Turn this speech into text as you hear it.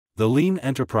The Lean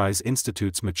Enterprise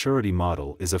Institute's maturity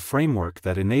model is a framework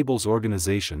that enables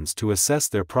organizations to assess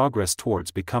their progress towards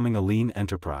becoming a lean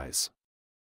enterprise.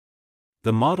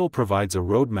 The model provides a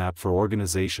roadmap for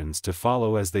organizations to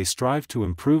follow as they strive to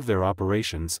improve their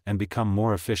operations and become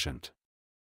more efficient.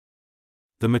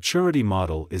 The maturity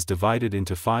model is divided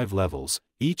into 5 levels,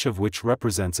 each of which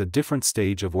represents a different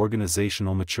stage of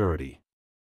organizational maturity.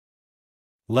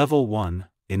 Level 1,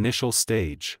 Initial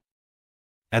Stage.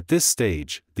 At this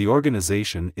stage, the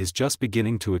organization is just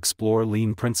beginning to explore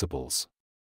lean principles.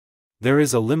 There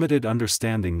is a limited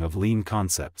understanding of lean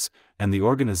concepts, and the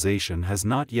organization has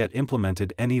not yet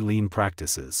implemented any lean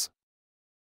practices.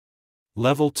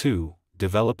 Level 2,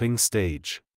 Developing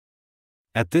Stage.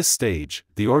 At this stage,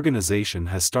 the organization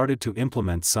has started to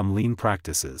implement some lean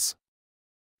practices.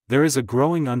 There is a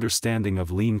growing understanding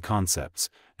of lean concepts,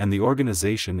 and the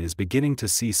organization is beginning to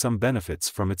see some benefits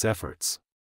from its efforts.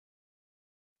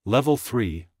 Level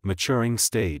 3, Maturing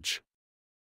Stage.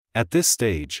 At this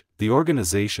stage, the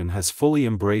organization has fully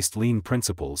embraced lean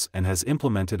principles and has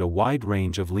implemented a wide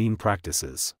range of lean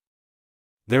practices.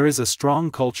 There is a strong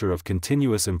culture of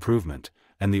continuous improvement,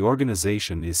 and the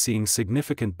organization is seeing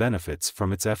significant benefits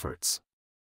from its efforts.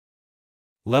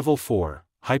 Level 4,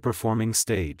 High-Performing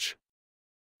Stage.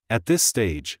 At this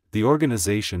stage, the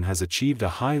organization has achieved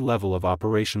a high level of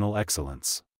operational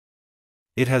excellence.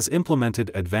 It has implemented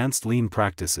advanced lean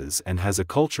practices and has a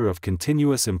culture of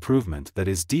continuous improvement that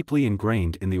is deeply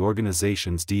ingrained in the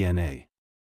organization's DNA.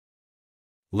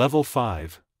 Level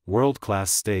 5,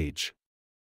 World-Class Stage.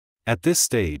 At this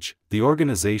stage, the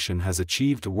organization has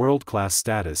achieved world-class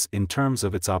status in terms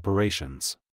of its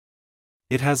operations.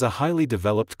 It has a highly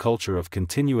developed culture of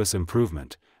continuous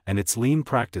improvement, and its lean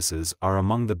practices are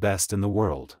among the best in the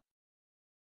world.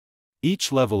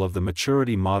 Each level of the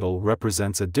maturity model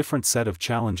represents a different set of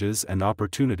challenges and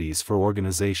opportunities for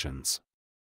organizations.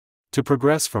 To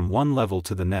progress from one level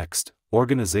to the next,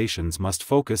 organizations must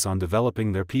focus on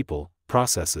developing their people,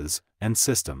 processes, and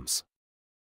systems.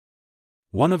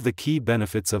 One of the key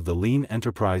benefits of the Lean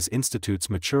Enterprise Institute's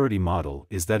maturity model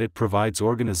is that it provides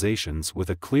organizations with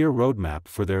a clear roadmap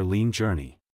for their lean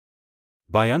journey.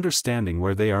 By understanding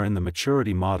where they are in the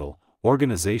maturity model,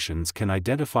 organizations can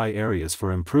identify areas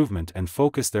for improvement and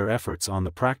focus their efforts on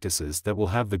the practices that will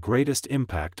have the greatest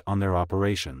impact on their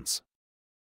operations.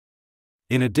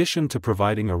 In addition to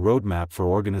providing a roadmap for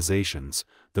organizations,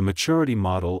 the maturity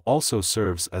model also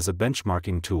serves as a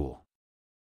benchmarking tool.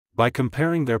 By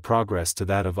comparing their progress to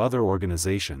that of other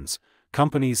organizations,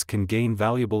 companies can gain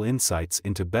valuable insights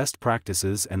into best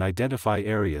practices and identify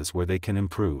areas where they can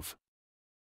improve.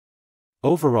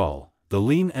 Overall, the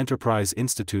Lean Enterprise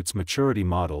Institute's maturity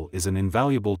model is an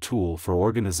invaluable tool for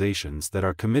organizations that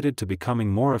are committed to becoming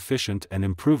more efficient and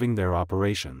improving their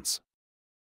operations.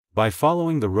 By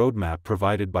following the roadmap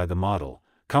provided by the model,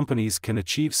 companies can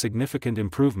achieve significant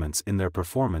improvements in their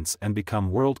performance and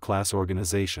become world-class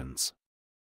organizations.